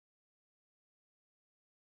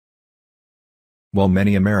While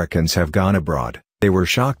many Americans have gone abroad, they were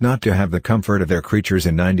shocked not to have the comfort of their creatures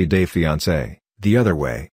in 90 Day Fiancé, The Other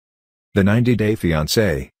Way. The 90 Day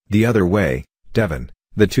Fiancé, The Other Way, Devon,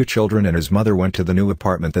 the two children and his mother went to the new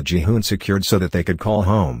apartment that Ji-hoon secured so that they could call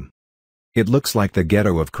home. "It looks like the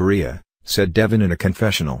ghetto of Korea," said Devon in a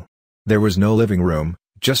confessional. "There was no living room,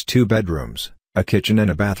 just 2 bedrooms, a kitchen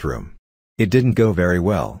and a bathroom. It didn't go very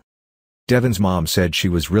well." Devon's mom said she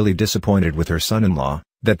was really disappointed with her son-in-law,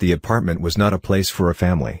 that the apartment was not a place for a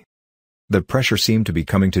family. The pressure seemed to be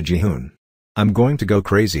coming to Ji-hoon. "I'm going to go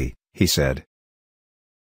crazy," he said.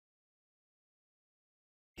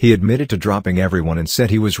 He admitted to dropping everyone and said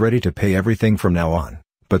he was ready to pay everything from now on,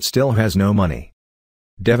 but still has no money.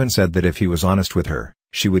 Devon said that if he was honest with her,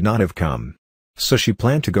 she would not have come. So she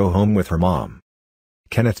planned to go home with her mom.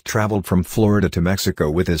 Kenneth traveled from Florida to Mexico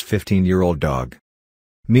with his 15-year-old dog.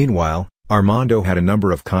 Meanwhile, Armando had a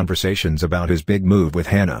number of conversations about his big move with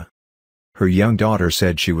Hannah. Her young daughter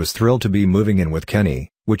said she was thrilled to be moving in with Kenny,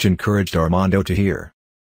 which encouraged Armando to hear.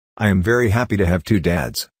 "I am very happy to have 2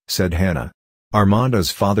 dads," said Hannah.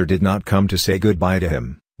 Armando's father did not come to say goodbye to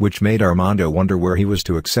him, which made Armando wonder where he was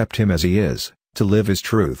to accept him as he is, to live his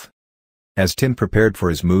truth. As Tim prepared for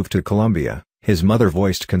his move to Colombia, his mother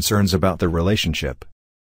voiced concerns about the relationship.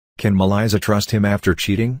 Can Melissa trust him after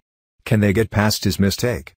cheating? Can they get past his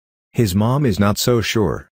mistake? His mom is not so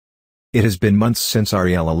sure. It has been months since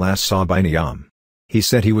Ariella last saw Biniyam. He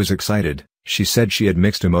said he was excited, she said she had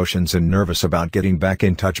mixed emotions and nervous about getting back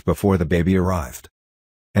in touch before the baby arrived.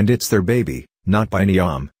 And it's their baby, not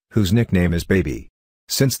Biniyam, whose nickname is Baby.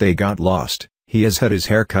 Since they got lost, he has had his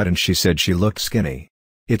hair cut and she said she looked skinny.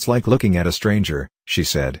 "It's like looking at a stranger," she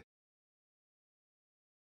said.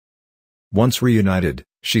 Once reunited,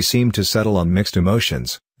 she seemed to settle on mixed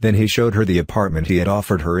emotions, then he showed her the apartment he had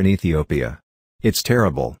offered her in Ethiopia. "It's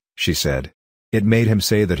terrible," she said. It made him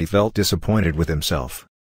say that he felt disappointed with himself.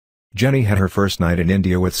 Jenny had her first night in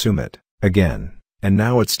India with Sumit, again, and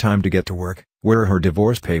now it's time to get to work. Where are her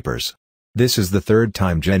divorce papers? This is the 3rd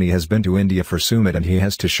time Jenny has been to India for Sumit and he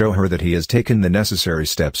has to show her that he has taken the necessary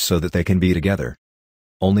steps so that they can be together.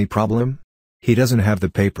 Only problem? He doesn't have the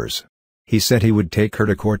papers. He said he would take her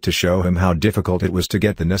to court to show him how difficult it was to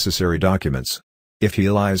get the necessary documents. If he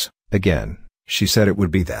lies, again, she said it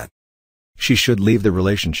would be that she should leave the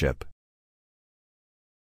relationship.